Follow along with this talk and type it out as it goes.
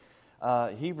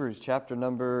Hebrews chapter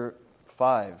number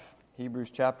 5. Hebrews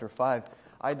chapter 5.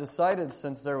 I decided,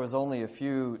 since there was only a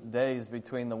few days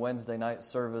between the Wednesday night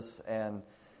service and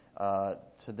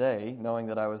today, knowing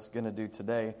that I was going to do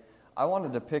today, I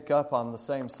wanted to pick up on the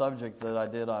same subject that I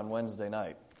did on Wednesday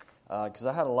night, because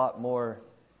I had a lot more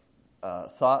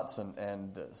thoughts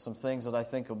and some things that I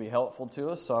think will be helpful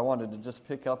to us, so I wanted to just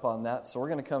pick up on that. So we're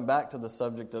going to come back to the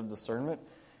subject of discernment.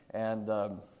 And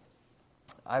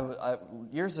I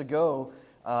years ago,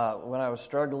 when I was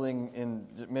struggling in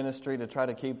ministry to try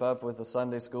to keep up with a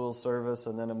Sunday school service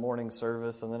and then a morning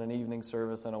service and then an evening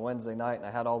service and a Wednesday night, and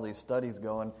I had all these studies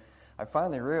going, I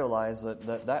finally realized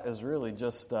that is really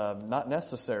just not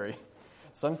necessary.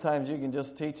 Sometimes you can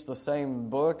just teach the same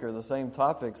book or the same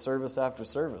topic service after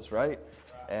service, right?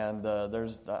 And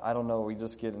I don't know, we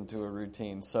just get into a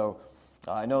routine. So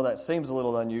I know that seems a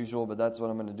little unusual, but that's what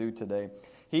I'm going to do today.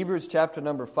 Hebrews chapter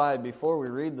number 5, before we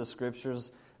read the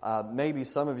scriptures, maybe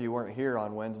some of you weren't here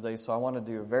on Wednesday, so I want to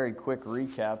do a very quick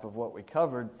recap of what we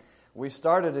covered. We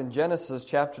started in Genesis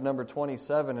chapter number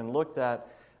 27 and looked at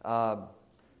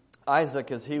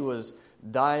Isaac as he was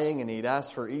dying, and he'd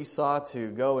asked for Esau to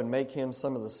go and make him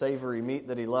some of the savory meat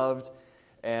that he loved.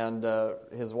 And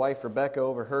his wife Rebekah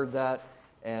overheard that,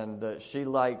 and she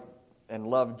liked and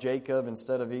loved Jacob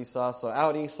instead of Esau. So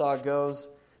out Esau goes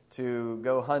to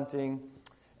go hunting,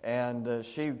 and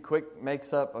she quick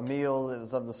makes up a meal that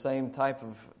is of the same type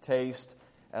of taste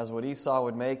as what Esau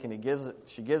would make, and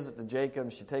she gives it to Jacob,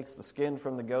 and she takes the skin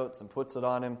from the goats and puts it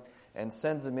on him and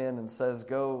sends him in and says,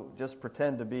 go, just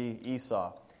pretend to be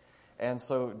Esau. And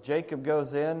so Jacob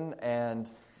goes in, and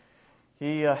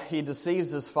he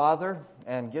deceives his father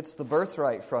and gets the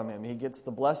birthright from him. He gets the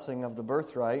blessing of the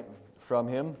birthright from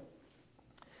him.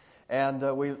 And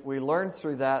we learned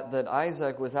through that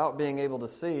Isaac, without being able to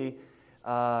see,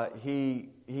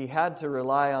 he had to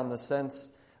rely on the sense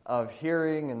of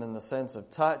hearing, and then the sense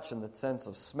of touch, and the sense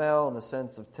of smell, and the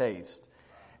sense of taste.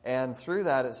 And through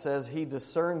that it says, he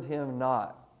discerned him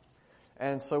not.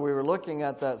 And so we were looking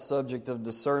at that subject of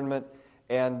discernment,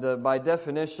 and by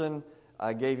definition,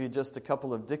 I gave you just a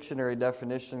couple of dictionary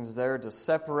definitions there: to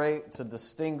separate, to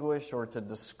distinguish, or to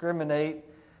discriminate.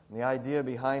 And the idea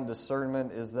behind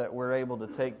discernment is that we're able to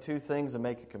take two things and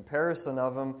make a comparison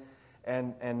of them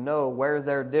and know where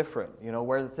they're different,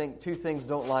 where two things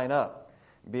don't line up.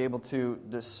 Be able to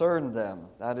discern them.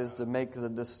 That is, to make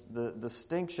the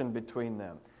distinction between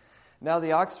them. Now,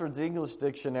 the Oxford's English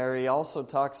Dictionary also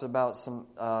talks about some,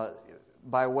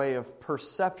 by way of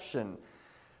perception.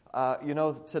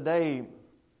 Today,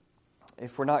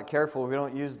 if we're not careful, we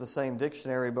don't use the same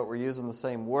dictionary, but we're using the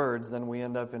same words, then we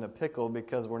end up in a pickle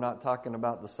because we're not talking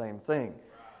about the same thing.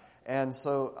 And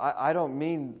so I don't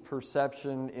mean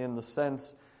perception in the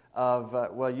sense of,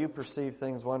 you perceive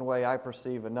things one way, I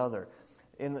perceive another.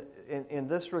 In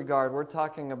this regard, we're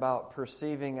talking about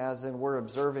perceiving as in we're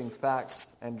observing facts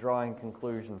and drawing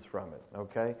conclusions from it,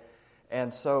 okay?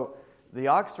 And so the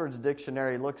Oxford's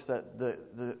Dictionary looks at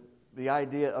the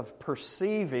idea of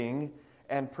perceiving,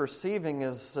 and perceiving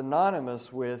is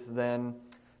synonymous with then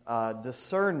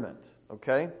discernment,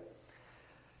 okay?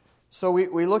 So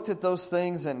we looked at those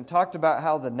things and talked about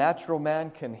how the natural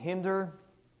man can hinder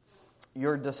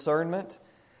your discernment.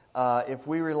 If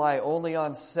we rely only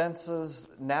on senses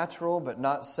natural but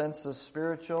not senses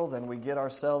spiritual, then we get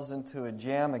ourselves into a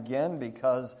jam again,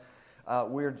 because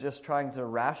we're just trying to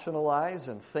rationalize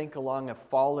and think along a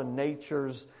fallen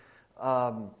nature's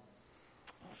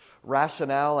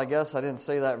rationale. I guess I didn't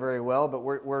say that very well, but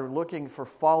we're looking for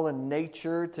fallen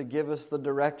nature to give us the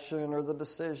direction or the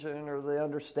decision or the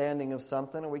understanding of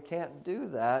something, and we can't do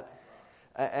that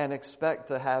and expect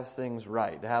to have things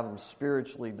right, to have them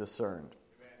spiritually discerned.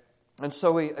 And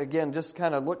so we, again, just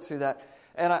kind of looked through that.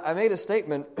 And I made a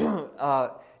statement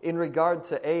in regard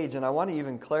to age, and I want to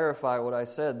even clarify what I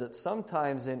said, that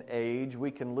sometimes in age we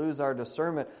can lose our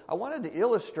discernment. I wanted to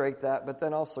illustrate that, but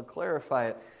then also clarify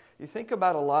it. You think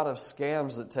about a lot of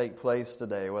scams that take place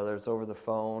today, whether it's over the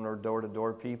phone or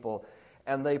door-to-door people,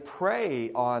 and they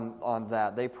prey on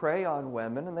that. They prey on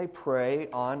women, and they prey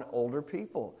on older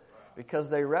people,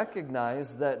 because they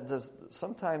recognize that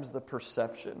sometimes the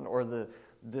perception or the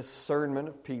discernment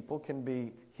of people can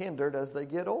be hindered as they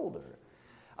get older.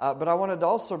 But I wanted to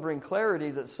also bring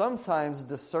clarity that sometimes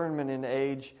discernment in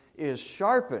age is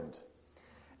sharpened.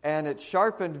 And it's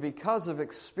sharpened because of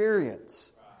experience.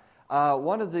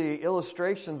 One of the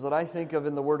illustrations that I think of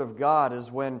in the Word of God is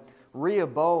when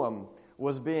Rehoboam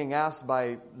was being asked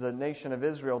by the nation of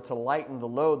Israel to lighten the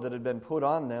load that had been put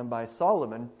on them by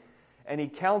Solomon. And he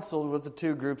counseled with the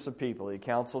two groups of people. He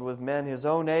counseled with men his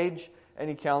own age, and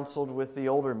he counseled with the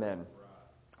older men.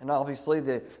 And obviously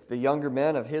the younger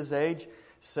men of his age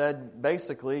said,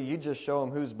 basically, you just show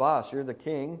them who's boss. You're the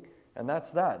king, and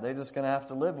that's that. They're just going to have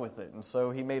to live with it. And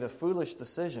so he made a foolish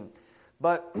decision.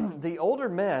 But the older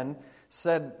men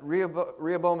said,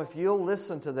 Rehoboam, if you'll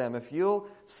listen to them, if you'll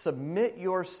submit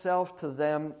yourself to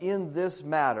them in this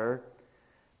matter,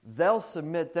 they'll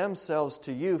submit themselves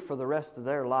to you for the rest of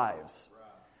their lives.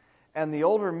 And the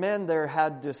older men there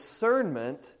had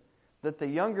discernment that the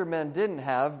younger men didn't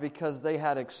have, because they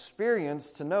had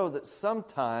experience to know that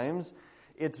sometimes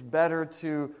it's better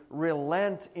to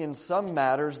relent in some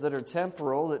matters that are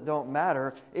temporal, that don't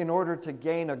matter, in order to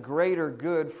gain a greater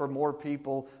good for more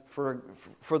people for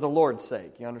the Lord's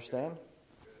sake. You understand?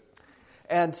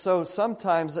 And so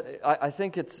sometimes I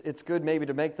think it's good maybe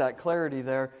to make that clarity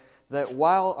there, that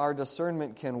while our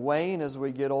discernment can wane as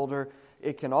we get older,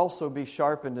 it can also be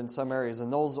sharpened in some areas.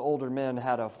 And those older men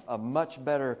had a much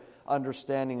better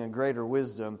understanding and greater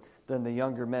wisdom than the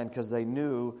younger men, because they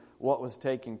knew what was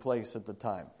taking place at the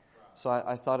time. So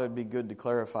I thought it would be good to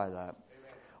clarify that. Amen.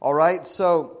 All right,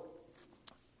 so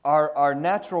our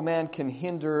natural man can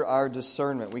hinder our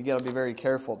discernment. We got to be very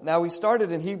careful. Now, we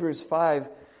started in Hebrews 5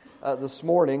 this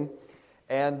morning,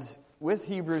 and with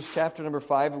Hebrews chapter number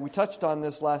 5, we touched on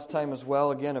this last time as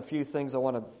well. Again, a few things I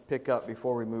want to pick up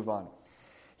before we move on.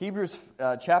 Hebrews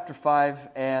chapter 5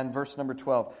 and verse number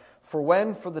 12. For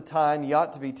when for the time ye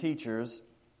ought to be teachers,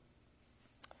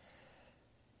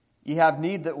 ye have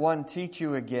need that one teach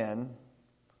you again,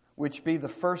 which be the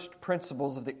first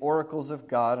principles of the oracles of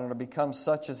God, and are become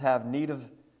such as have need of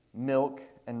milk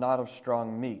and not of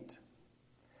strong meat.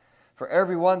 For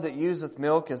every one that useth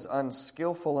milk is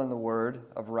unskillful in the word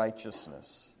of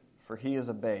righteousness, for he is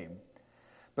a babe.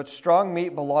 But strong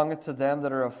meat belongeth to them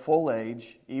that are of full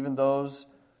age, even those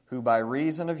who by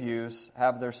reason of use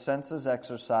have their senses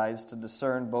exercised to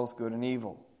discern both good and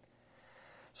evil.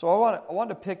 So I want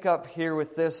to pick up here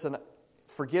with this, and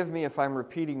forgive me if I'm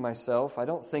repeating myself. I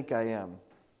don't think I am.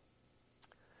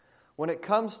 When it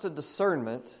comes to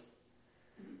discernment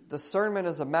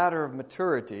is a matter of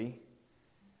maturity,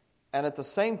 and at the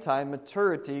same time,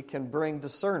 maturity can bring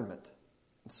discernment.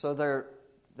 So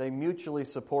they mutually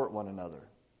support one another.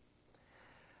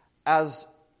 As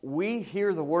we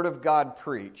hear the Word of God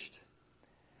preached,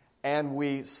 and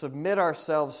we submit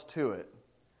ourselves to it,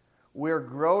 we're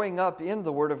growing up in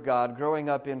the Word of God, growing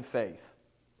up in faith.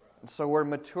 And so we're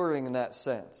maturing in that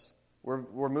sense.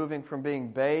 We're moving from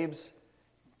being babes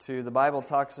to, the Bible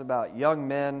talks about young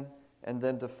men, and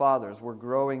then to fathers. We're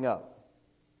growing up.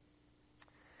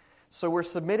 So we're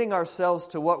submitting ourselves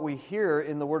to what we hear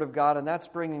in the Word of God, and that's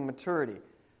bringing maturity.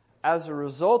 As a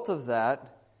result of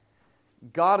that,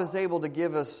 God is able to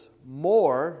give us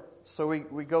more, so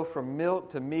we go from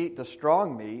milk to meat to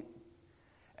strong meat,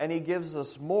 and He gives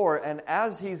us more, and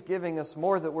as He's giving us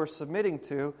more that we're submitting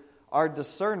to, our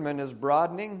discernment is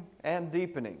broadening and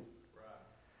deepening. Right.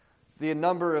 The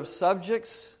number of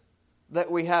subjects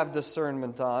that we have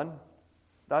discernment on,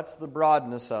 that's the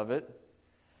broadness of it,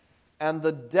 and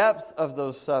the depth of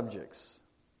those subjects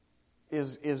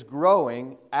is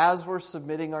growing as we're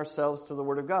submitting ourselves to the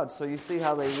Word of God. So you see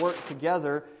how they work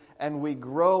together, and we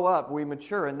grow up, we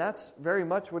mature. And that's very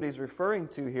much what he's referring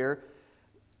to here.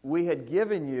 We had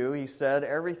given you, he said,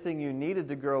 everything you needed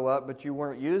to grow up, but you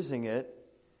weren't using it.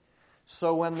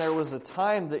 So when there was a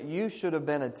time that you should have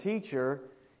been a teacher,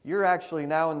 you're actually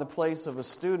now in the place of a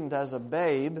student as a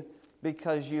babe,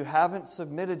 because you haven't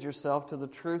submitted yourself to the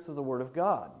truth of the Word of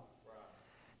God.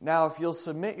 Now, if you'll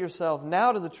submit yourself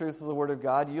now to the truth of the Word of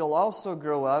God, you'll also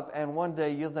grow up, and one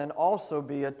day you'll then also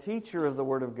be a teacher of the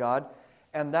Word of God,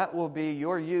 and that will be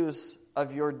your use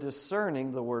of your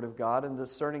discerning the Word of God and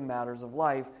discerning matters of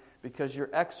life, because you're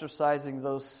exercising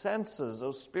those senses,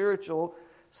 those spiritual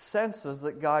senses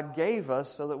that God gave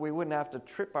us, so that we wouldn't have to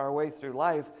trip our way through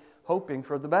life hoping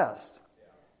for the best.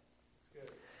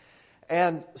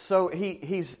 And so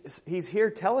he's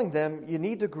here telling them, you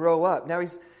need to grow up. Now,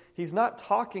 He's not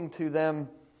talking to them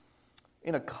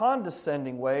in a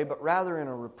condescending way, but rather in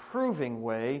a reproving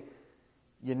way.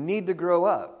 You need to grow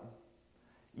up.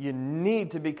 You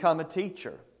need to become a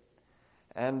teacher.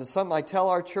 And something I tell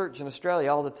our church in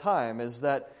Australia all the time is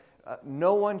that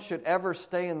no one should ever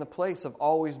stay in the place of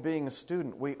always being a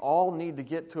student. We all need to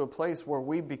get to a place where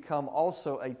we become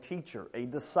also a teacher, a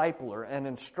discipler, an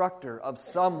instructor of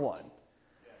someone.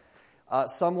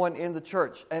 Someone in the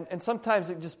church. And sometimes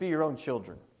it just be your own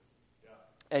children.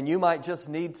 And you might just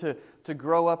need to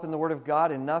grow up in the Word of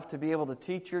God enough to be able to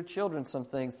teach your children some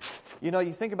things. You know,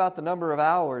 you think about the number of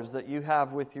hours that you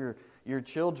have with your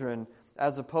children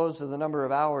as opposed to the number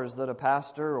of hours that a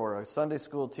pastor or a Sunday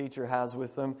school teacher has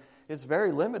with them. It's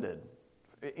very limited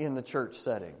in the church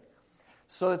setting.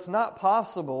 So it's not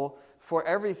possible for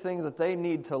everything that they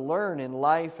need to learn in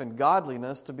life and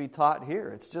godliness to be taught here.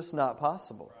 It's just not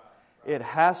possible. It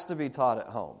has to be taught at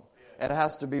home. It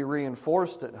has to be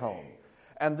reinforced at home.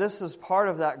 And this is part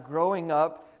of that growing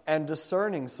up and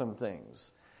discerning some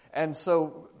things. And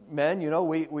so, men,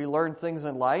 we learn things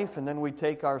in life, and then we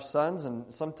take our sons and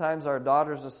sometimes our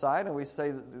daughters aside, and we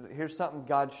say, here's something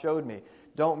God showed me.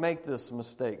 Don't make this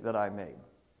mistake that I made.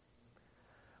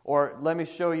 Or let me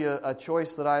show you a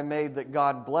choice that I made that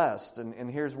God blessed, and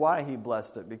here's why He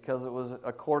blessed it, because it was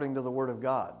according to the Word of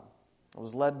God. It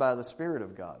was led by the Spirit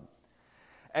of God.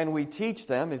 And we teach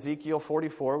them, Ezekiel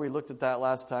 44, we looked at that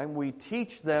last time, we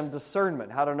teach them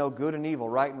discernment, how to know good and evil,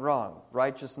 right and wrong,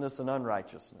 righteousness and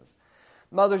unrighteousness.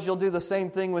 Mothers, you'll do the same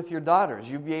thing with your daughters.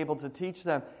 You'll be able to teach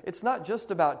them. It's not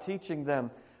just about teaching them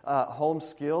home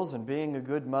skills and being a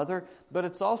good mother, but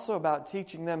it's also about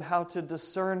teaching them how to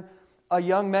discern a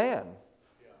young man.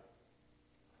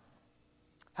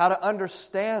 How to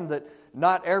understand that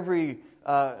not every...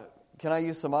 can I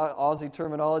use some Aussie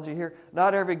terminology here?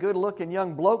 Not every good-looking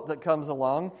young bloke that comes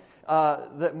along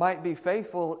that might be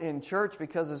faithful in church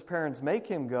because his parents make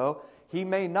him go, he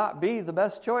may not be the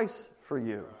best choice for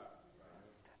you.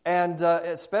 And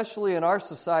especially in our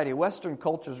society, Western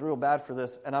culture is real bad for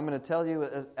this. And I'm going to tell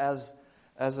you as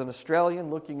an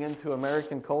Australian looking into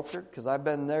American culture, because I've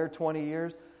been there 20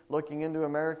 years looking into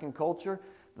American culture,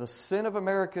 the sin of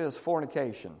America is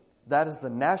fornication. That is the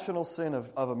national sin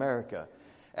of America.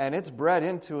 And it's bred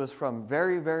into us from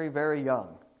very, very, very young.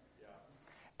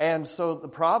 And so the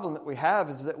problem that we have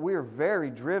is that we are very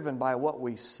driven by what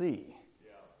we see.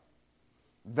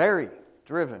 Very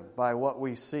driven by what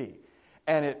we see.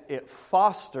 And it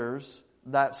fosters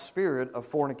that spirit of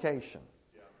fornication.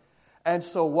 And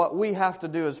so what we have to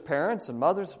do as parents and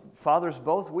mothers, fathers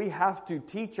both, we have to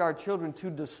teach our children to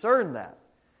discern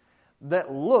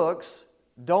that looks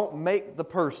don't make the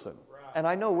person. And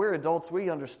I know we're adults, we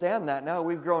understand that now,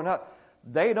 we've grown up.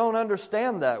 They don't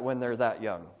understand that when they're that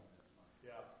young.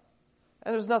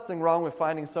 And there's nothing wrong with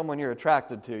finding someone you're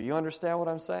attracted to. You understand what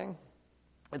I'm saying?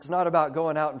 It's not about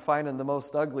going out and finding the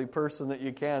most ugly person that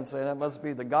you can, saying that must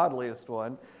be the godliest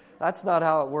one. That's not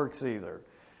how it works either.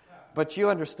 But you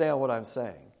understand what I'm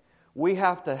saying. We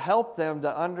have to help them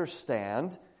to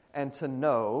understand and to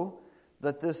know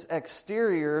that this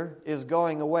exterior is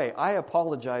going away. I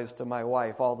apologize to my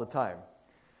wife all the time.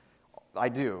 I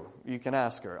do. You can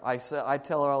ask her. I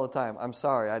tell her all the time, I'm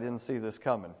sorry, I didn't see this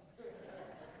coming.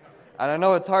 And I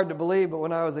know it's hard to believe, but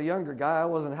when I was a younger guy, I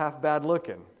wasn't half bad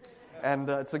looking. And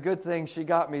it's a good thing she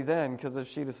got me then, because if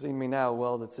she'd have seen me now,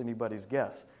 well, that's anybody's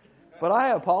guess. But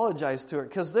I apologize to her,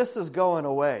 because this is going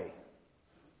away.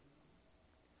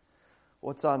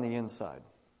 What's on the inside?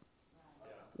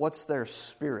 What's their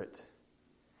spirit?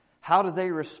 How do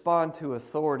they respond to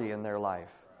authority in their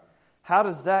life? How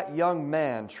does that young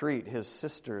man treat his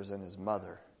sisters and his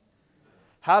mother?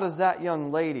 How does that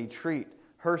young lady treat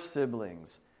her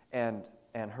siblings and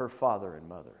her father and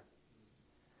mother?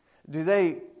 Do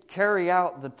they carry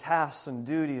out the tasks and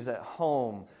duties at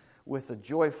home with a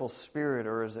joyful spirit,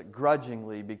 or is it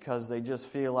grudgingly because they just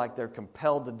feel like they're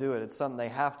compelled to do it? It's something they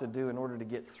have to do in order to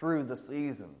get through the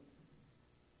season.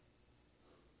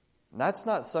 And that's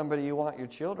not somebody you want your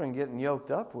children getting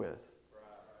yoked up with.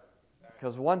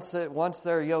 Because once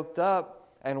they're yoked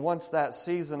up, and once that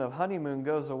season of honeymoon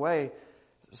goes away,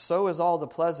 so is all the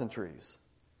pleasantries.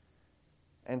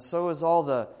 And so is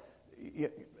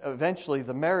eventually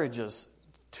the marriages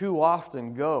too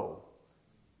often go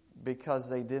because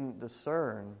they didn't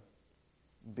discern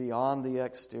beyond the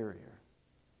exterior.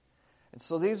 And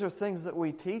so these are things that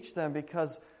we teach them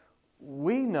because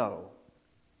we know,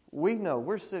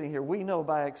 we're sitting here, we know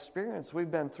by experience, we've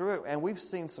been through it, and we've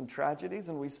seen some tragedies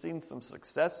and we've seen some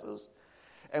successes,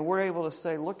 and we're able to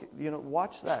say, look,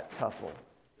 watch that couple.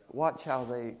 Watch how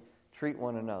they treat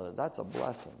one another. That's a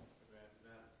blessing.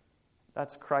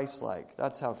 That's Christ-like.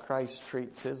 That's how Christ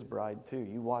treats His bride too.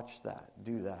 You watch that.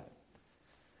 Do that.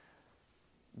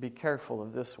 Be careful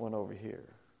of this one over here.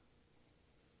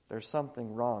 There's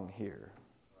something wrong here.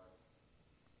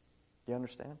 You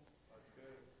understand?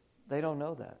 They don't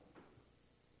know that.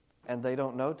 And they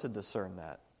don't know to discern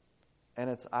that. And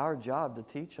it's our job to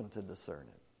teach them to discern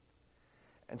it.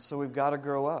 And so we've got to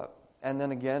grow up. And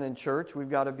then again in church, we've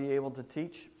got to be able to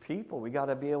teach people. We've got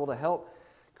to be able to help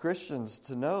Christians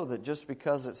to know that just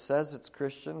because it says it's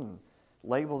Christian and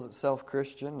labels itself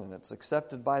Christian and it's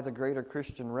accepted by the greater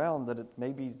Christian realm, that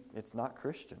maybe it's not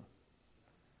Christian.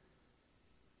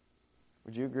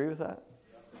 Would you agree with that?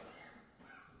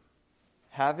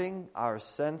 Having our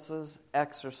senses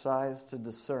exercised to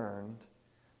discern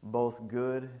both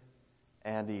good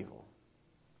and evil.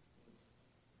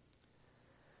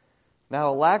 Now,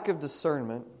 a lack of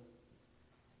discernment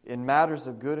in matters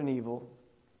of good and evil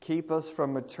keep us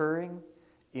from maturing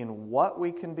in what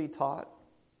we can be taught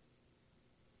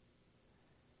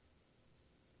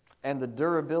and the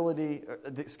ability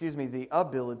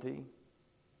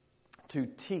to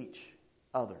teach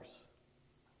others.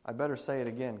 I better say it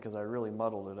again because I really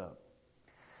muddled it up.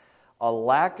 A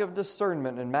lack of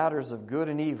discernment in matters of good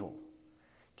and evil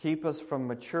keep us from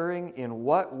maturing in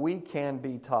what we can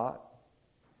be taught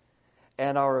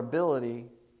and our ability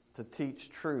to teach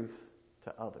truth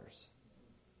to others.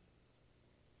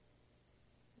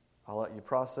 I'll let you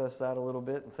process that a little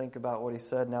bit and think about what he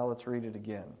said. Now let's read it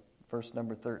again. Verse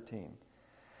number 13.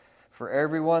 For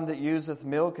everyone that useth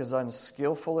milk is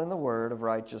unskillful in the word of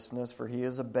righteousness, for he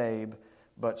is a babe.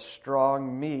 But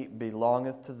strong meat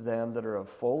belongeth to them that are of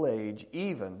full age,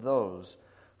 even those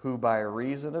who by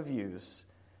reason of use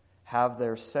have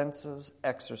their senses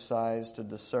exercised to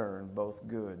discern both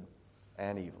good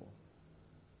and evil.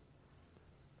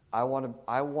 I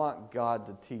want God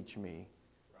to teach me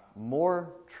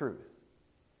more truth,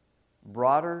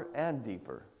 broader and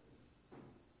deeper.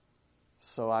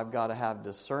 So I've got to have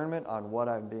discernment on what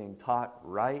I'm being taught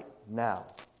right now.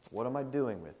 What am I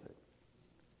doing with it?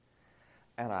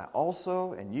 And I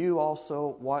also, and you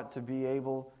also, want to be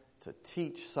able to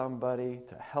teach somebody,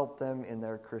 to help them in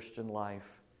their Christian life.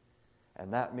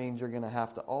 And that means you're going to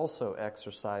have to also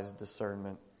exercise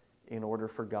discernment in order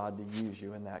for God to use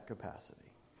you in that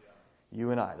capacity.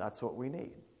 You and I, that's what we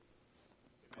need.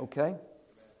 Okay?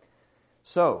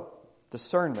 So,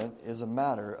 discernment is a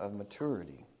matter of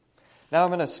maturity. Now I'm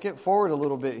going to skip forward a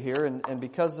little bit here, and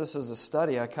because this is a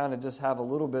study, I kind of just have a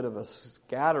little bit of a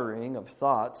scattering of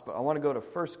thoughts, but I want to go to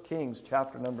 1 Kings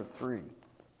chapter number 3.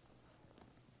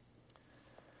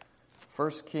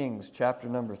 1 Kings chapter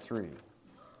number 3.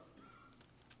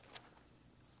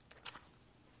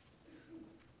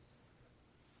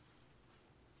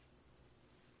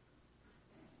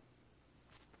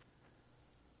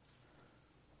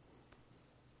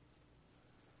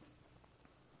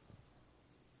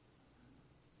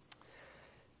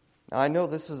 Now, I know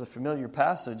this is a familiar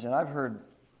passage, and I've heard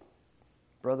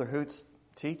Brother Hoots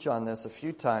teach on this a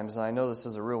few times, and I know this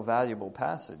is a real valuable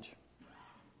passage.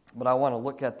 But I want to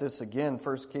look at this again,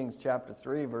 1 Kings chapter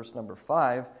 3, verse number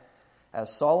 5.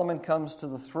 As Solomon comes to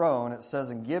the throne, it says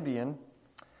in Gibeon,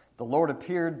 the Lord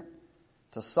appeared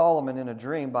to Solomon in a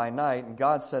dream by night, and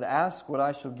God said, Ask what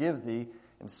I shall give thee.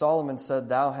 And Solomon said,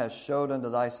 Thou hast showed unto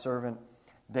thy servant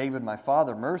David my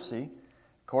father mercy,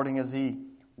 according as he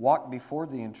walked before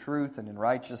thee in truth and in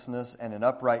righteousness and in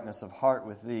uprightness of heart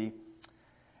with thee.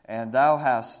 And thou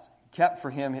hast kept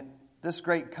for him this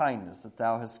great kindness, that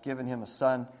thou hast given him a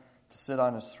son to sit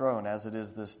on his throne, as it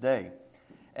is this day.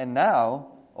 And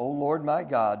now, O Lord my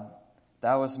God,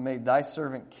 thou hast made thy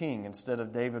servant king instead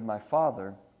of David my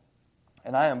father,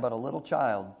 and I am but a little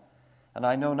child, and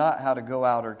I know not how to go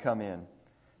out or come in.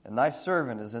 And thy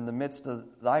servant is in the midst of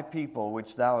thy people,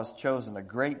 which thou hast chosen, a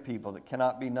great people that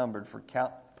cannot be numbered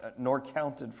nor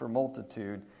counted for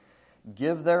multitude.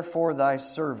 Give therefore thy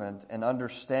servant an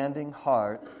understanding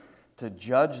heart to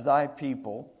judge thy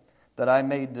people, that I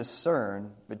may discern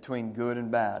between good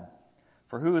and bad.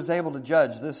 For who is able to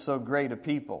judge this so great a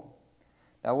people?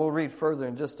 Now we'll read further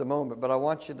in just a moment, but I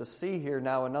want you to see here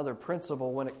now another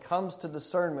principle when it comes to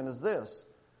discernment is this.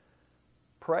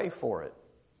 Pray for it.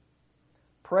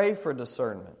 Pray for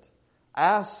discernment.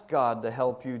 Ask God to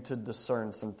help you to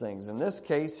discern some things. In this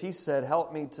case, he said,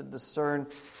 help me to discern,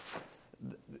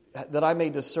 that I may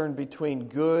discern between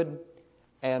good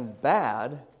and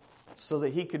bad, so that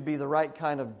he could be the right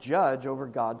kind of judge over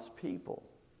God's people.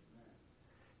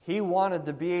 He wanted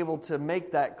to be able to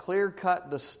make that clear-cut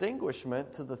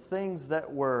distinguishment to the things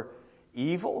that were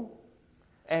evil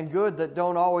and good that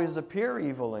don't always appear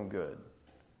evil and good.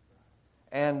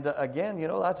 And again,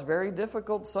 that's very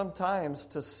difficult sometimes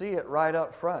to see it right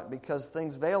up front because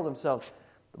things veil themselves.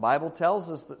 The Bible tells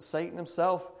us that Satan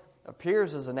himself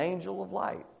appears as an angel of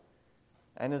light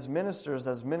and his ministers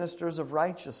as ministers of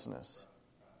righteousness.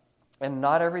 And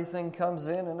not everything comes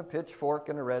in a pitchfork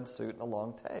and a red suit and a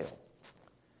long tail.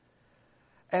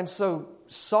 And so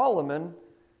Solomon,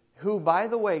 who, by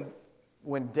the way,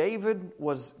 when David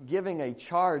was giving a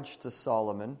charge to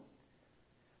Solomon,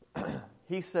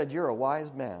 he said, you're a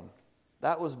wise man.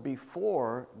 That was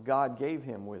before God gave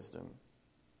him wisdom.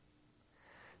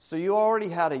 So you already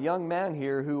had a young man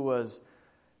here who was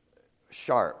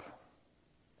sharp.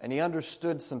 And he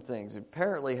understood some things. He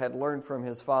apparently had learned from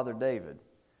his father David.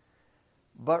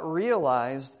 But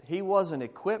realized he wasn't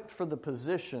equipped for the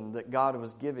position that God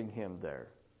was giving him there.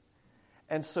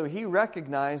 And so he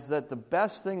recognized that the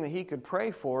best thing that he could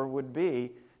pray for would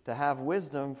be to have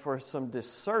wisdom for some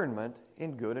discernment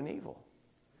in good and evil.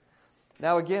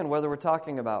 Now again, whether we're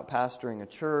talking about pastoring a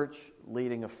church,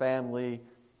 leading a family,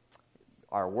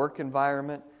 our work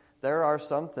environment, there are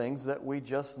some things that we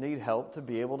just need help to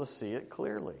be able to see it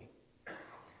clearly.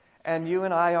 And you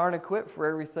and I aren't equipped for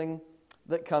everything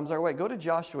that comes our way. Go to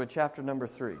Joshua chapter number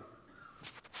 3.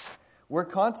 We're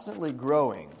constantly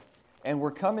growing, and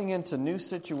we're coming into new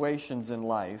situations in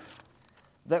life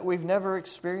that we've never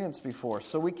experienced before.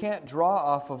 So we can't draw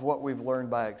off of what we've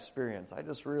learned by experience. I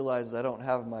just realized I don't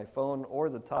have my phone or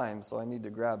the time, so I need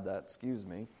to grab that. Excuse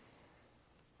me.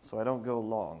 So I don't go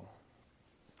long.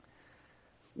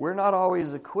 We're not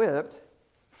always equipped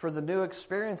for the new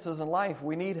experiences in life.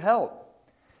 We need help.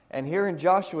 And here in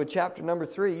Joshua chapter number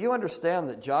 3, you understand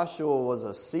that Joshua was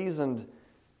a seasoned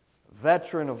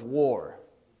veteran of war.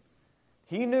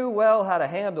 He knew well how to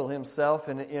handle himself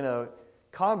in a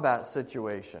combat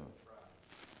situation.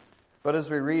 But as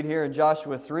we read here in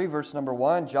Joshua 3, verse number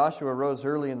 1, Joshua rose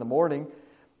early in the morning,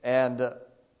 and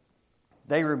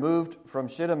they removed from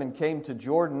Shittim and came to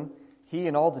Jordan, he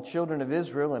and all the children of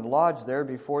Israel, and lodged there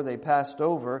before they passed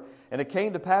over. And it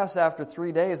came to pass after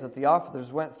 3 days that the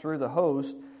officers went through the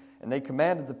host, and they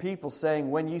commanded the people,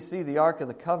 saying, when ye see the ark of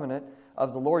the covenant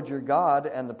of the Lord your God,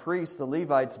 and the priests, the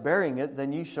Levites, bearing it,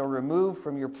 then ye shall remove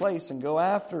from your place and go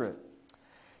after it.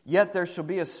 Yet there shall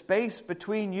be a space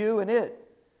between you and it,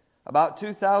 about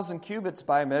 2,000 cubits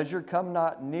by measure. Come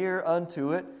not near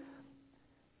unto it,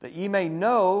 that ye may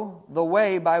know the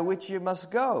way by which ye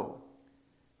must go.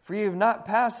 For ye have not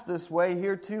passed this way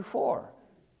heretofore.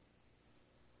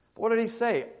 What did he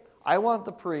say? I want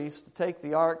the priest to take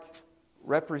the ark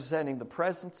representing the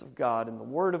presence of God and the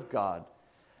Word of God,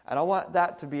 and I want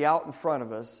that to be out in front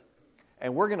of us,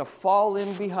 and we're going to fall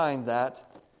in behind that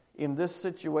in this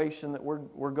situation that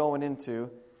we're going into,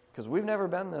 because we've never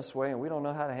been this way and we don't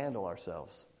know how to handle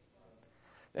ourselves.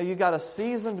 Now you got a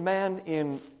seasoned man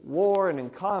in war and in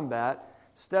combat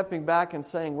stepping back and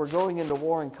saying, we're going into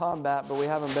war and combat, but we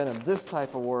haven't been in this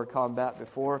type of war or combat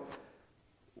before.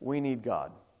 We need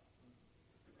God.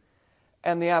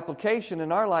 And the application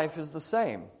in our life is the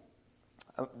same.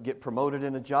 Get promoted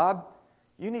in a job,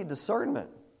 you need discernment.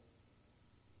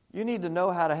 You need to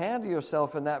know how to handle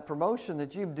yourself in that promotion,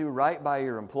 that you do right by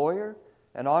your employer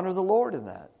and honor the Lord in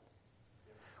that.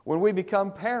 When we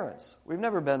become parents, we've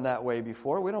never been that way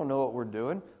before. We don't know what we're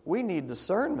doing. We need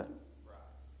discernment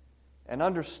and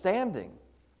understanding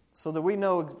so that we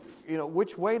know,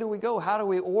 which way do we go? How do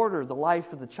we order the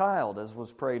life of the child, as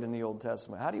was prayed in the Old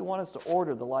Testament? How do you want us to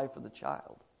order the life of the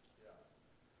child?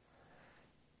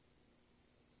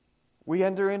 We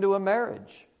enter into a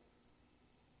marriage.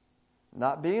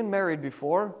 Not being married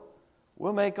before,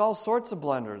 we'll make all sorts of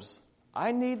blunders.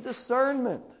 I need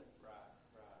discernment.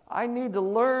 I need to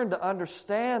learn to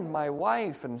understand my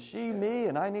wife and she me,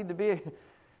 and I need to be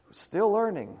still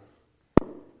learning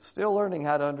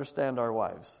how to understand our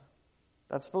wives.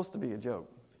 That's supposed to be a joke.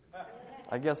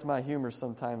 I guess my humor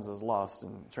sometimes is lost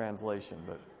in translation,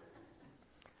 but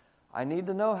I need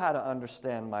to know how to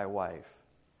understand my wife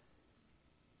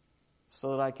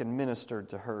so that I can minister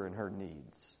to her and her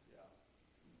needs.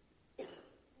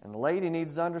 And the lady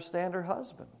needs to understand her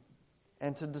husband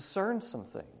and to discern some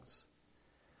things.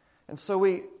 And so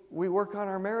we work on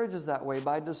our marriages that way,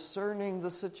 by discerning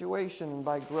the situation,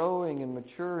 by growing and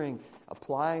maturing,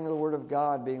 applying the Word of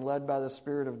God, being led by the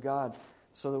Spirit of God,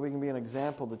 so that we can be an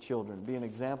example to children, be an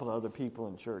example to other people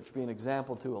in church, be an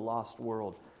example to a lost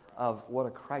world of what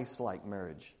a Christ-like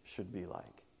marriage should be like.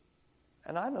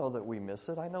 And I know that we miss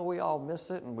it. I know we all miss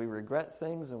it, and we regret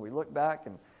things, and we look back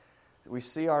and we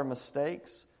see our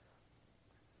mistakes.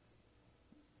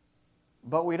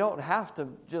 But we don't have to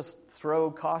just throw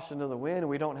caution to the wind.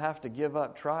 We don't have to give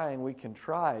up trying. We can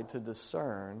try to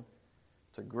discern,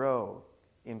 to grow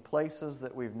in places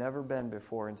that we've never been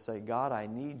before, and say, God, I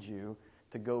need you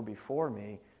to go before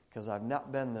me because I've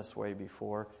not been this way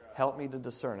before. Help me to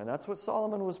discern. And that's what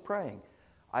Solomon was praying.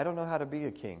 I don't know how to be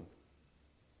a king.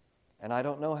 And I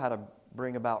don't know how to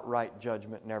bring about right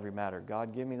judgment in every matter.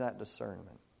 God, give me that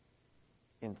discernment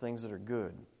in things that are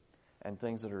good and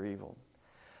things that are evil.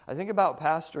 I think about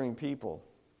pastoring people,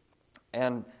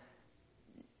 and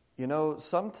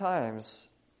sometimes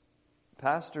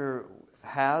pastor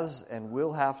has and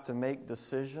will have to make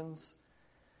decisions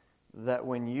that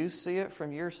when you see it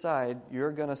from your side,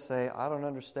 you're going to say, I don't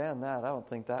understand that. I don't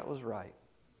think that was right.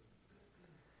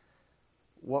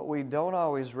 What we don't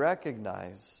always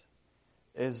recognize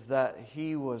is that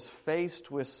he was faced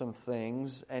with some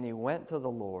things and he went to the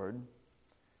Lord,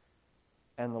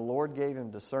 and the Lord gave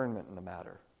him discernment in the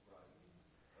matter.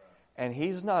 And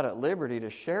he's not at liberty to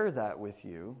share that with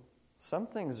you. Some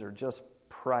things are just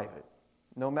private.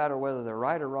 No matter whether they're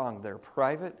right or wrong, they're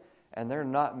private, and they're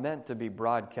not meant to be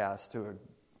broadcast to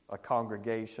a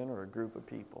congregation or a group of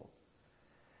people.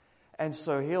 And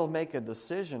so he'll make a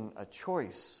decision, a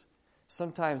choice.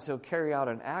 Sometimes he'll carry out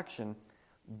an action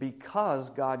because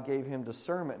God gave him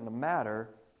discernment in a matter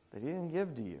that he didn't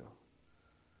give to you.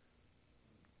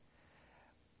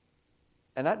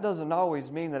 And that doesn't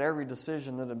always mean that every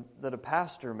decision that a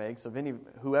pastor makes, of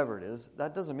whoever it is,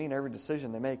 that doesn't mean every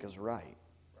decision they make is right.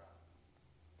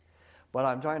 But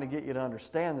I'm trying to get you to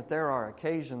understand that there are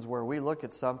occasions where we look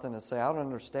at something and say, I don't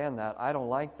understand that, I don't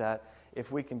like that.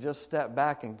 If we can just step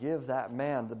back and give that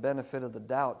man the benefit of the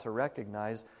doubt to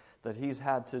recognize that he's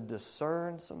had to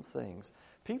discern some things.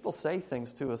 People say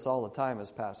things to us all the time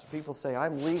as pastors. People say,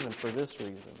 I'm leaving for this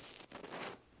reason.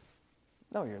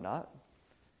 No, you're not.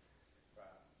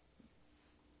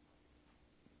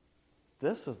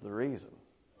 This is the reason.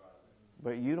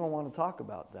 But you don't want to talk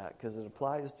about that because it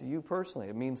applies to you personally.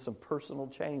 It means some personal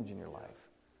change in your life.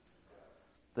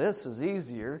 This is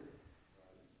easier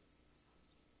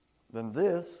than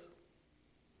this,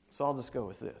 so I'll just go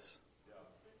with this.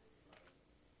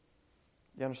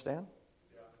 You understand?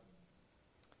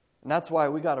 And that's why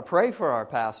we got to pray for our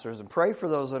pastors and pray for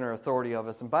those under authority of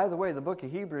us. And by the way, the book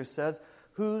of Hebrews says,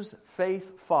 whose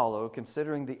faith follow,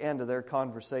 considering the end of their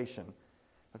conversation.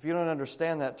 If you don't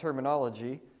understand that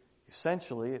terminology,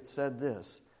 essentially it said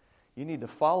this: you need to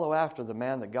follow after the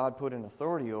man that God put in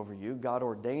authority over you. God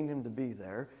ordained him to be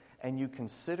there, and you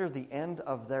consider the end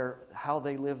of how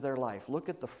they live their life. Look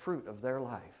at the fruit of their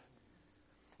life.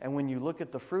 And when you look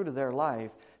at the fruit of their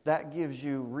life, that gives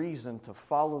you reason to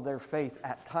follow their faith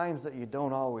at times that you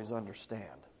don't always understand.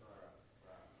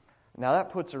 Now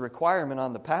that puts a requirement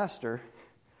on the pastor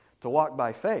to walk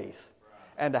by faith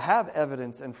and to have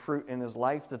evidence and fruit in his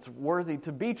life that's worthy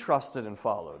to be trusted and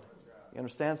followed. You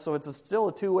understand? So it's still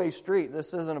a two-way street.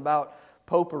 This isn't about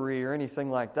popery or anything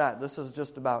like that. This is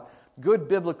just about good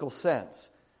biblical sense.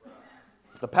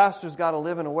 The pastor's got to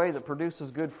live in a way that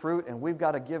produces good fruit, and we've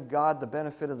got to give God the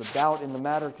benefit of the doubt in the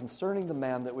matter concerning the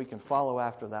man that we can follow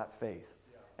after that faith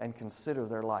and consider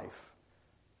their life.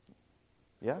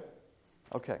 Yeah?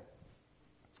 Okay.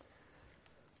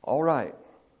 All right.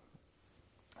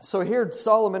 So here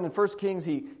Solomon in 1 Kings,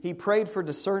 he prayed for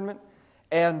discernment,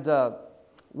 and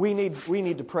we need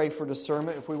to pray for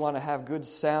discernment if we want to have good,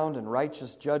 sound, and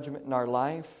righteous judgment in our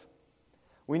life.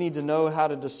 We need to know how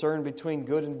to discern between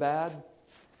good and bad.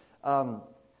 Can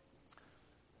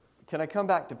I come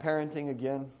back to parenting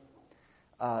again?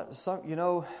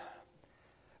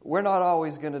 We're not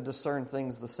always going to discern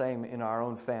things the same in our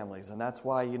own families, and that's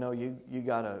why you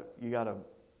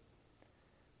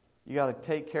gotta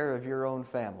take care of your own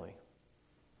family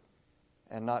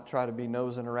and not try to be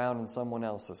nosing around in someone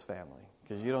else's family,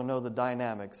 because you don't know the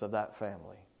dynamics of that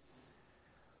family.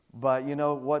 But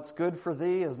what's good for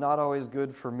thee is not always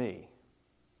good for me.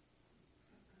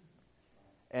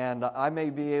 And I may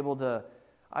be able to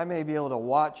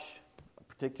watch a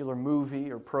particular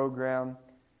movie or program,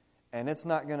 and it's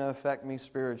not going to affect me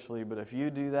spiritually. But if you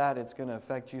do that, it's going to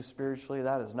affect you spiritually.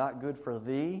 That is not good for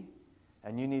thee,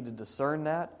 and you need to discern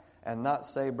that and not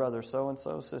say, brother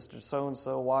so-and-so, sister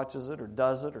so-and-so watches it or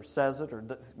does it or says it or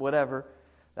whatever.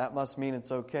 That must mean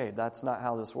it's okay. That's not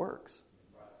how this works.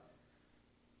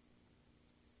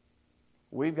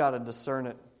 We've got to discern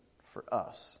it for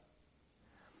us.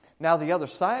 Now, the other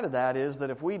side of that is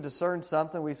that if we discern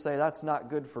something, we say, that's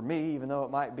not good for me, even though it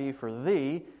might be for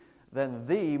thee, then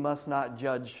thee must not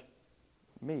judge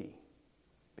me,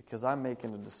 because I'm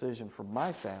making a decision for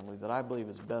my family that I believe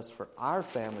is best for our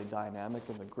family dynamic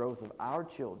and the growth of our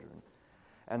children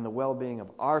and the well-being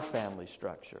of our family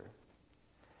structure.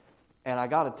 And I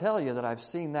got to tell you that I've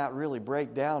seen that really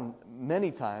break down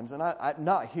many times, and I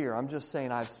not here, I'm just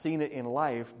saying I've seen it in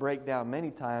life break down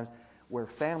many times, where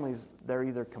families, they're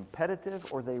either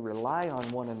competitive or they rely on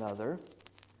one another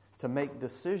to make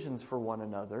decisions for one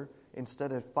another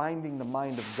instead of finding the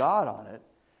mind of God on it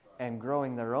and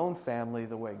growing their own family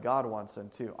the way God wants them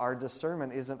to. Our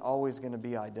discernment isn't always going to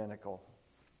be identical.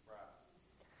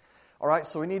 All right,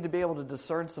 so we need to be able to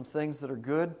discern some things that are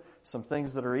good, some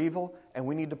things that are evil, and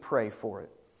we need to pray for it.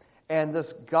 And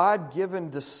this God-given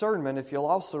discernment, if you'll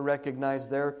also recognize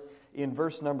there in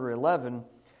verse number 11,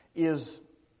 is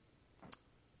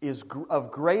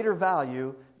of greater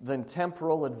value than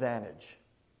temporal advantage.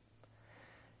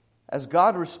 As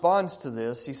God responds to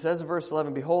this, he says in verse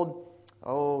 11, behold,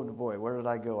 oh boy, where did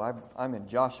I go? I'm in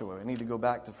Joshua. I need to go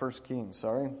back to 1 Kings,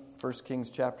 1 Kings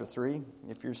chapter 3.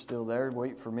 If you're still there,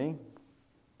 wait for me.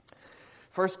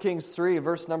 1 Kings 3,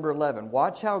 verse number 11.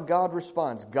 Watch how God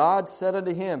responds. God said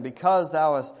unto him, because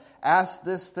thou hast asked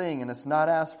this thing, and hast not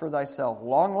asked for thyself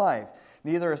long life,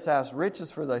 neither hast asked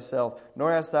riches for thyself,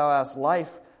 nor hast thou asked life,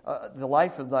 the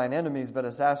life of thine enemies, but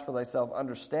hast asked for thyself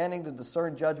understanding to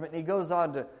discern judgment. And he goes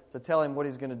on to tell him what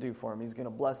he's going to do for him. He's going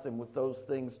to bless him with those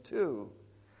things too.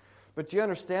 But you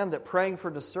understand that praying for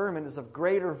discernment is of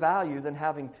greater value than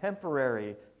having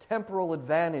temporal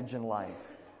advantage in life.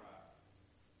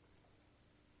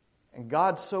 And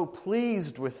God's so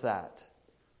pleased with that.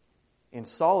 In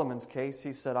Solomon's case,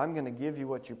 he said, I'm going to give you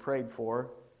what you prayed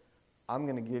for. I'm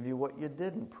going to give you what you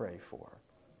didn't pray for.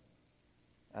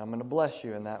 And I'm going to bless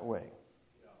you in that way.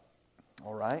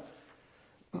 All right?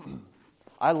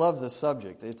 I love this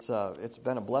subject. It's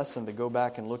been a blessing to go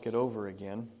back and look it over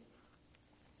again.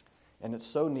 And it's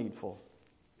so needful.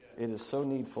 It is so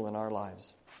needful in our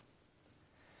lives.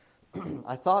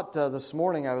 I thought this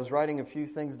morning I was writing a few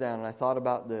things down, and I thought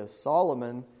about this.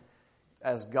 Solomon,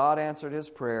 as God answered his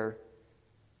prayer,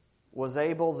 was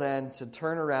able then to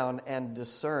turn around and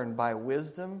discern by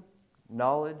wisdom,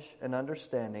 knowledge, and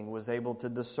understanding, was able to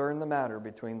discern the matter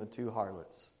between the two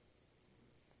harlots.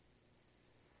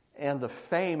 And the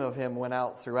fame of him went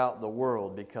out throughout the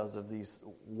world because of these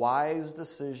wise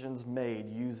decisions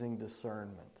made using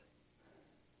discernment.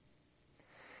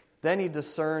 Then he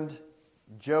discerned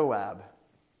Joab.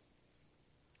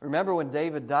 Remember when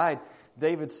David died,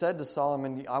 David said to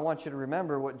Solomon, I want you to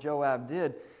remember what Joab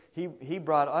did. He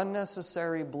brought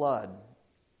unnecessary blood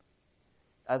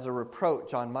as a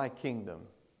reproach on my kingdom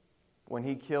when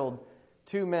he killed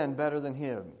two men better than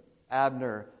him,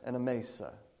 Abner and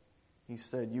Amasa. He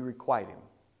said, you requite him.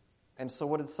 And so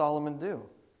what did Solomon do?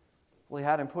 Well, he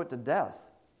had him put to death.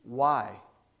 Why?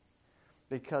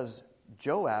 Because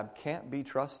Joab can't be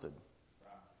trusted.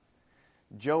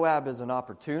 Joab is an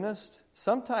opportunist.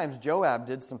 Sometimes Joab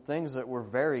did some things that were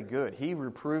very good. He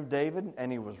reproved David,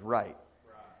 and he was right.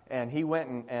 And he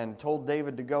went and told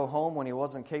David to go home when he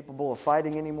wasn't capable of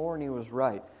fighting anymore, and he was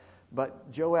right.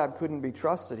 But Joab couldn't be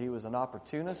trusted. He was an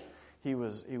opportunist. He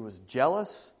was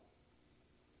jealous.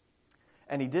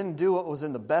 And he didn't do what was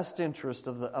in the best interest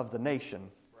of the nation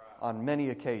on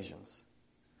many occasions.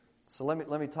 So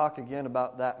let me talk again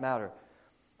about that matter.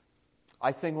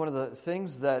 I think one of the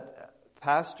things that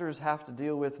pastors have to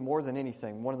deal with more than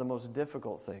anything, one of the most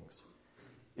difficult things,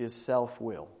 is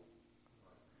self-will.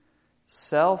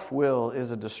 Self-will is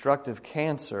a destructive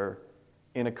cancer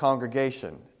in a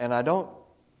congregation. And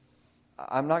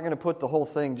I'm not going to put the whole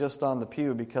thing just on the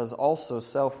pew, because also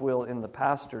self-will in the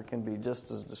pastor can be just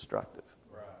as destructive.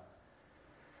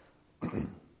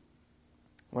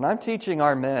 When I'm teaching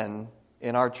our men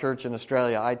in our church in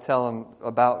Australia, I tell them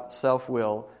about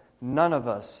self-will. None of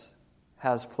us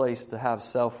has place to have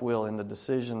self-will in the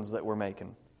decisions that we're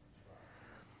making.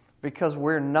 Because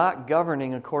we're not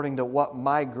governing according to what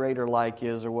my greater like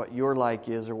is, or what your like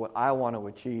is, or what I want to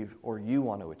achieve, or you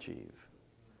want to achieve.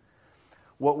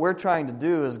 What we're trying to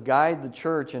do is guide the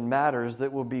church in matters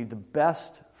that will be the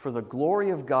best for the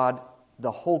glory of God,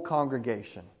 the whole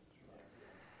congregation.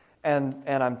 And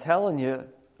I'm telling you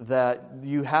that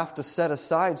you have to set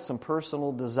aside some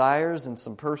personal desires and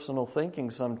some personal thinking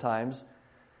sometimes,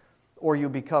 or you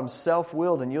become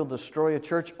self-willed and you'll destroy a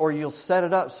church, or you'll set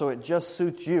it up so it just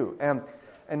suits you.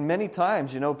 And many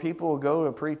times, people will go to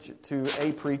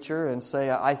a preacher and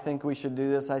say, I think we should do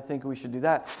this, I think we should do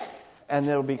that. And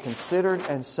it'll be considered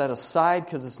and set aside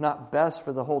because it's not best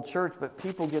for the whole church. But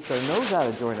people get their nose out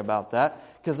of joint about that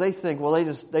because they think, well, they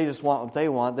just want what they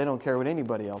want. They don't care what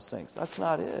anybody else thinks. That's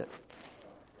not it.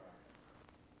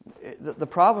 The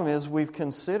problem is we've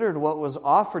considered what was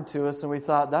offered to us and we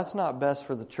thought that's not best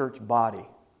for the church body.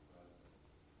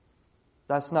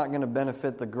 That's not going to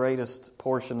benefit the greatest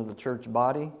portion of the church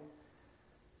body.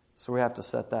 So we have to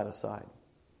set that aside.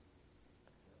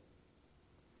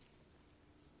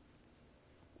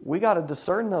 We got to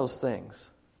discern those things.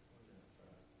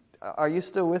 Are you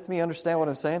still with me? Understand what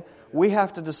I'm saying? We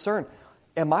have to discern.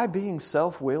 Am I being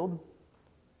self-willed?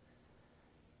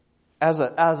 As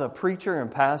a preacher and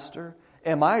pastor,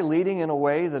 am I leading in a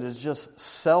way that is just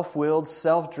self-willed,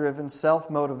 self-driven,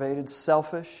 self-motivated,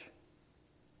 selfish?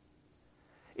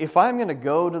 If I'm going to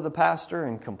go to the pastor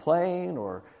and complain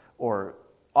or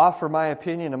offer my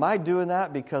opinion, am I doing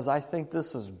that because I think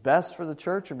this is best for the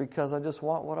church, or because I just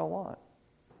want what I want?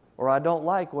 Or I don't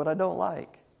like what I don't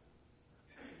like?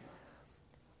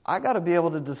 I got to be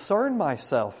able to discern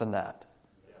myself in that.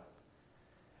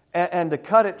 And to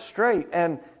cut it straight.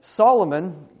 And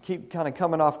Solomon, keep kind of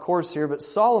coming off course here, but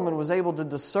Solomon was able to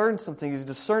discern something. He's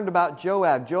discerned about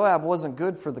Joab. Joab wasn't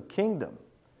good for the kingdom.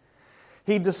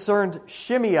 He discerned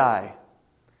Shimei.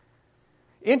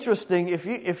 Interesting,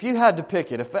 if you had to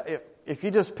pick it, if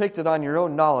you just picked it on your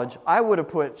own knowledge, I would have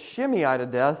put Shimei to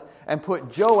death and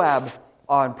put Joab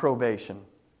on probation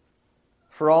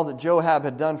for all that Joab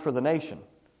had done for the nation.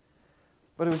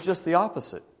 But it was just the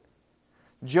opposite.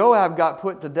 Joab got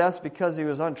put to death because he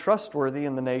was untrustworthy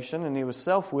in the nation and he was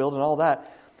self-willed and all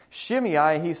that.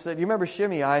 Shimei, he said, you remember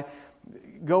Shimei,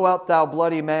 go out thou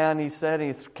bloody man, he said,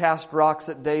 and he cast rocks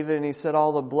at David and he said,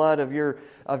 all the blood of your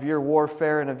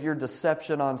warfare and of your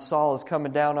deception on Saul is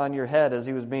coming down on your head as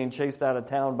he was being chased out of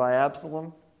town by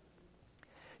Absalom.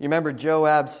 You remember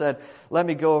Joab said, let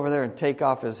me go over there and take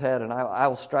off his head and I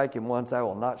will strike him once, I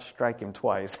will not strike him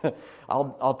twice.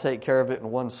 I'll take care of it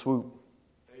in one swoop.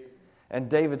 And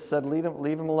David said, leave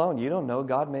him alone. You don't know,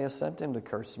 God may have sent him to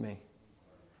curse me.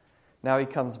 Now he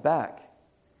comes back.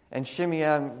 And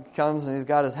Shimei comes and he's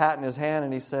got his hat in his hand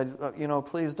and he said,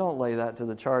 please don't lay that to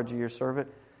the charge of your servant.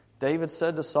 David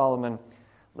said to Solomon,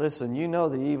 listen, you know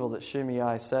the evil that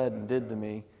Shimei said and did to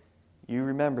me. You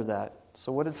remember that.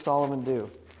 So what did Solomon do?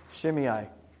 Shimei,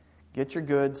 get your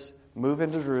goods, move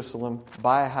into Jerusalem,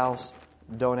 buy a house,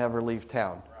 don't ever leave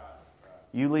town.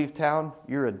 You leave town,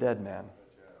 you're a dead man.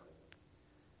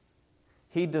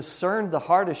 He discerned the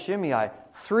heart of Shimei.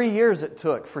 3 years it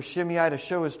took for Shimei to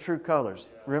show his true colors.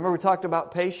 Remember we talked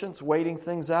about patience, waiting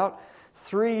things out?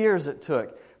 3 years it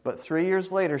took. But 3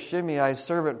 years later, Shimei's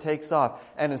servant takes off.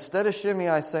 And instead of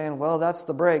Shimei saying, well, that's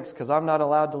the breaks because I'm not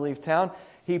allowed to leave town,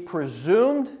 he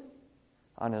presumed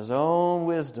on his own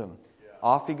wisdom.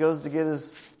 Off he goes to get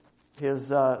his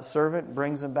servant,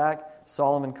 brings him back.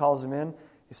 Solomon calls him in.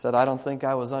 He said, I don't think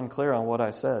I was unclear on what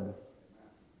I said.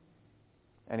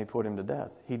 And he put him to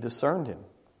death. He discerned him.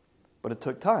 But it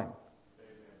took time.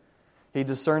 He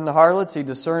discerned the harlots. He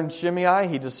discerned Shimei.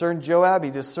 He discerned Joab.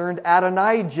 He discerned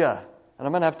Adonijah. And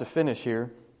I'm going to have to finish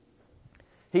here.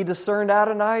 He discerned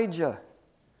Adonijah.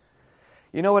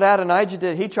 You know what Adonijah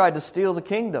did? He tried to steal the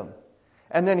kingdom.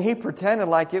 And then he pretended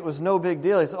like it was no big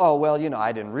deal. He said,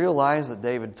 I didn't realize that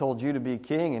David told you to be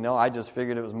king. I just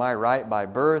figured it was my right by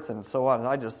birth and so on. And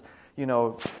I just,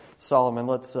 Solomon,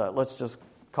 let's just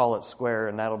call it square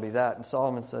and that'll be that. And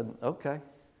Solomon said, okay.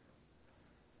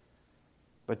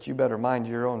 But you better mind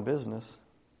your own business.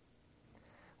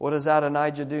 What does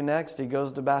Adonijah do next? He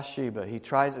goes to Bathsheba. He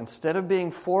tries, instead of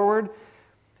being forward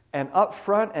and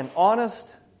upfront and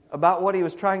honest about what he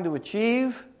was trying to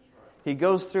achieve, he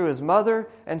goes through his mother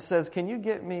and says, can you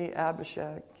get me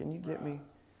Abishag? Can you get me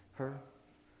her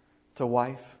to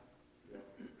wife?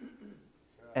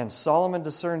 And Solomon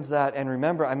discerns that. And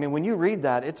remember, when you read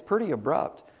that, it's pretty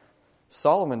abrupt.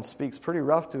 Solomon speaks pretty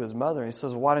rough to his mother. He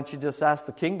says, why don't you just ask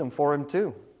the kingdom for him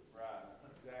too? Right.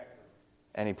 Exactly.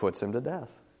 And he puts him to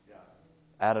death.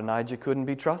 Yeah. Adonijah couldn't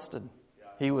be trusted. Yeah.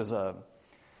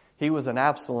 He was an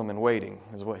Absalom in waiting,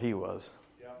 is what he was.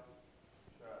 Yeah.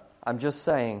 Sure. I'm just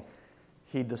saying,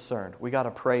 he discerned. We got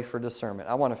to pray for discernment.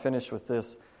 I want to finish with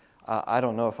this. I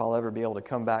don't know if I'll ever be able to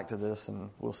come back to this, and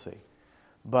we'll see.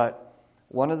 But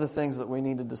one of the things that we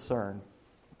need to discern,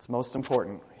 it's most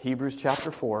important, Hebrews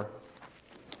chapter 4.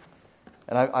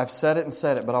 And I've said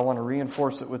it, but I want to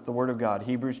reinforce it with the Word of God.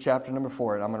 Hebrews chapter number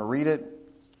 4. And I'm going to read it.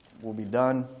 We'll be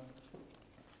done.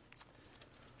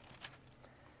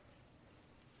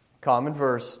 Common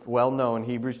verse, well known,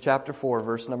 Hebrews chapter 4,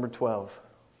 verse number 12.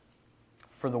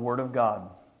 For the Word of God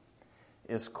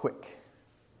is quick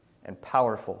and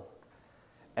powerful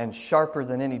and sharper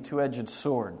than any two-edged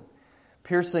sword,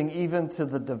 piercing even to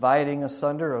the dividing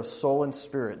asunder of soul and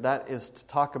spirit. That is to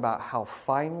talk about how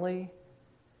finely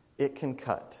it can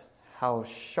cut, how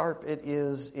sharp it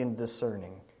is in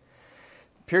discerning.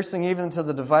 Piercing even to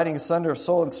the dividing asunder of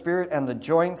soul and spirit and the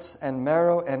joints and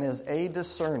marrow, and is a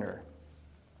discerner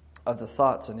of the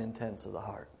thoughts and intents of the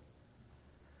heart.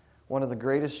 One of the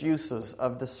greatest uses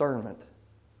of discernment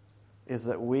is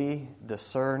that we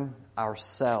discern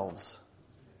ourselves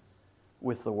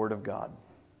with the Word of God.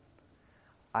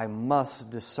 I must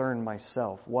discern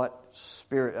myself. What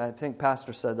spirit, I think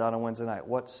Pastor said that on Wednesday night,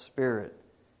 what spirit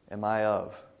am I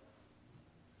of?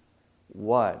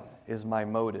 What is my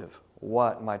motive?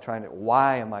 What am I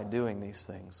why am I doing these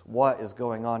things? What is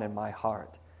going on in my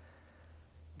heart?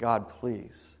 God,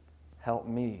 please help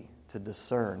me to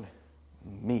discern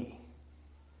me.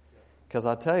 Because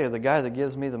I tell you, the guy that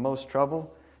gives me the most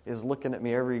trouble is looking at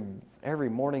me every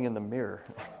morning in the mirror.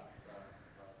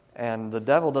 And the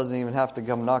devil doesn't even have to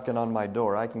come knocking on my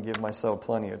door. I can give myself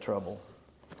plenty of trouble.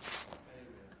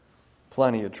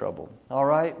 Plenty of trouble. All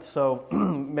right, so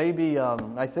maybe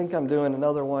I think I'm doing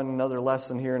another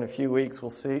lesson here in a few weeks.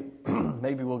 We'll see.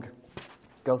 Maybe we'll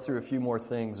go through a few more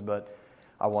things, but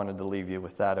I wanted to leave you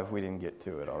with that if we didn't get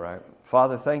to it, all right?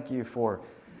 Father, thank you for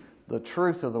the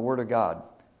truth of the Word of God,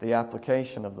 the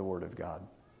application of the Word of God.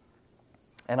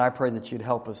 And I pray that you'd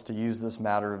help us to use this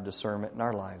matter of discernment in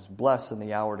our lives. Bless in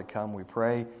the hour to come, we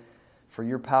pray, for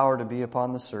your power to be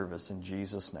upon the service. In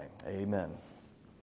Jesus' name, amen.